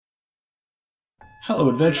Hello,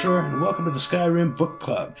 adventurer, and welcome to the Skyrim Book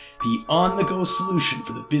Club, the on-the-go solution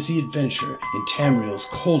for the busy adventure in Tamriel's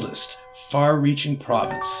coldest, far-reaching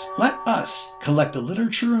province. Let us collect the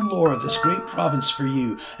literature and lore of this great province for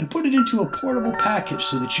you and put it into a portable package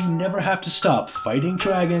so that you never have to stop fighting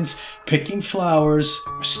dragons, picking flowers,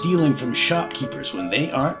 or stealing from shopkeepers when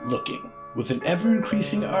they aren't looking. With an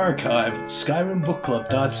ever-increasing archive,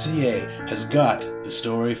 SkyrimBookClub.ca has got the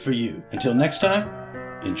story for you. Until next time,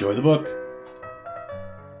 enjoy the book.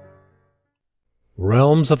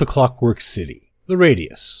 Realms of the Clockwork City, The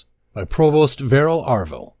Radius, by Provost Veril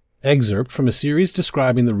Arvel, excerpt from a series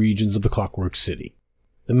describing the regions of the Clockwork City.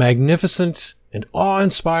 The magnificent and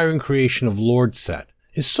awe-inspiring creation of Lord Set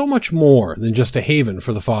is so much more than just a haven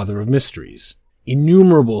for the Father of Mysteries.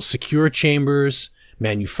 Innumerable secure chambers,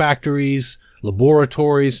 manufactories,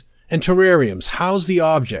 laboratories, and terrariums house the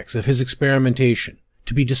objects of his experimentation,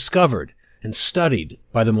 to be discovered and studied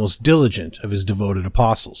by the most diligent of his devoted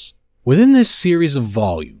apostles. Within this series of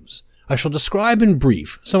volumes, I shall describe in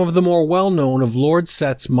brief some of the more well-known of Lord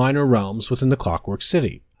Set's minor realms within the Clockwork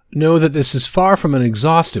City. Know that this is far from an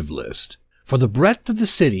exhaustive list, for the breadth of the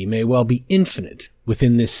city may well be infinite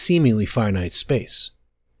within this seemingly finite space.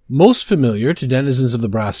 Most familiar to denizens of the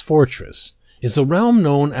Brass Fortress is the realm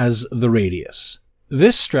known as the Radius.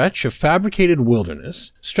 This stretch of fabricated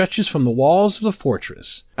wilderness stretches from the walls of the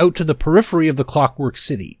fortress out to the periphery of the Clockwork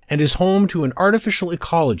City and is home to an artificial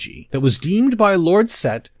ecology that was deemed by Lord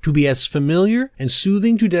Set to be as familiar and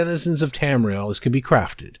soothing to denizens of Tamriel as could be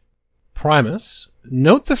crafted. Primus,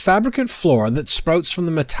 note the fabricant flora that sprouts from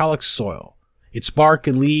the metallic soil, its bark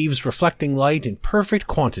and leaves reflecting light in perfect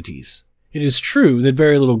quantities. It is true that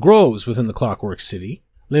very little grows within the Clockwork City,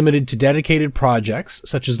 limited to dedicated projects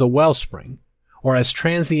such as the Wellspring, or as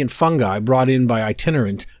transient fungi brought in by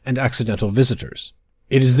itinerant and accidental visitors.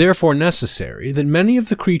 It is therefore necessary that many of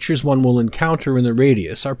the creatures one will encounter in the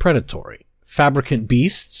Radius are predatory. Fabricant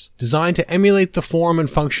beasts, designed to emulate the form and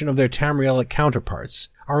function of their Tamrielic counterparts,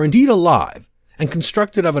 are indeed alive and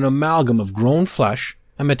constructed of an amalgam of grown flesh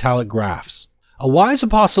and metallic grafts. A wise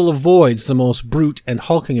apostle avoids the most brute and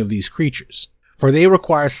hulking of these creatures, for they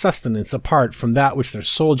require sustenance apart from that which their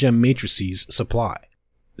soul gem matrices supply.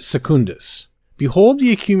 Secundus. Behold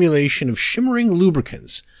the accumulation of shimmering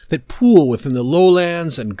lubricants that pool within the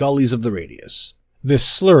lowlands and gullies of the Radius. This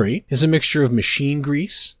slurry is a mixture of machine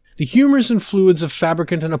grease, the humors and fluids of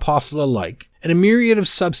fabricant and apostle alike, and a myriad of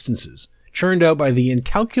substances churned out by the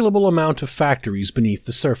incalculable amount of factories beneath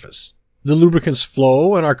the surface. The lubricants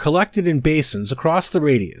flow and are collected in basins across the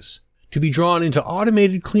Radius, to be drawn into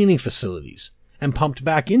automated cleaning facilities and pumped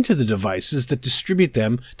back into the devices that distribute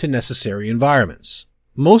them to necessary environments.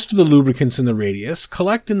 Most of the lubricants in the Radius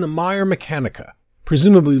collect in the Mire Mechanica,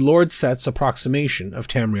 presumably Lord Set's approximation of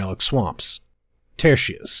Tamrielic swamps.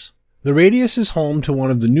 Tertius. The Radius is home to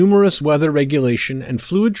one of the numerous weather regulation and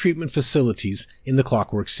fluid treatment facilities in the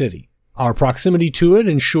Clockwork City. Our proximity to it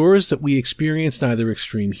ensures that we experience neither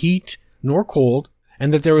extreme heat nor cold,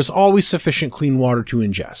 and that there is always sufficient clean water to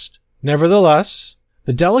ingest. Nevertheless,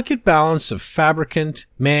 the delicate balance of fabricant,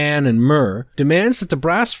 man, and myrrh demands that the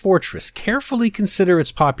Brass Fortress carefully consider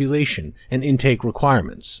its population and intake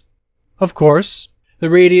requirements. Of course, the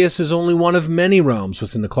Radius is only one of many realms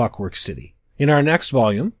within the Clockwork City. In our next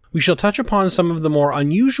volume, we shall touch upon some of the more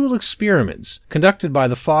unusual experiments conducted by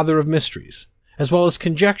the Father of Mysteries, as well as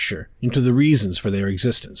conjecture into the reasons for their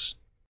existence.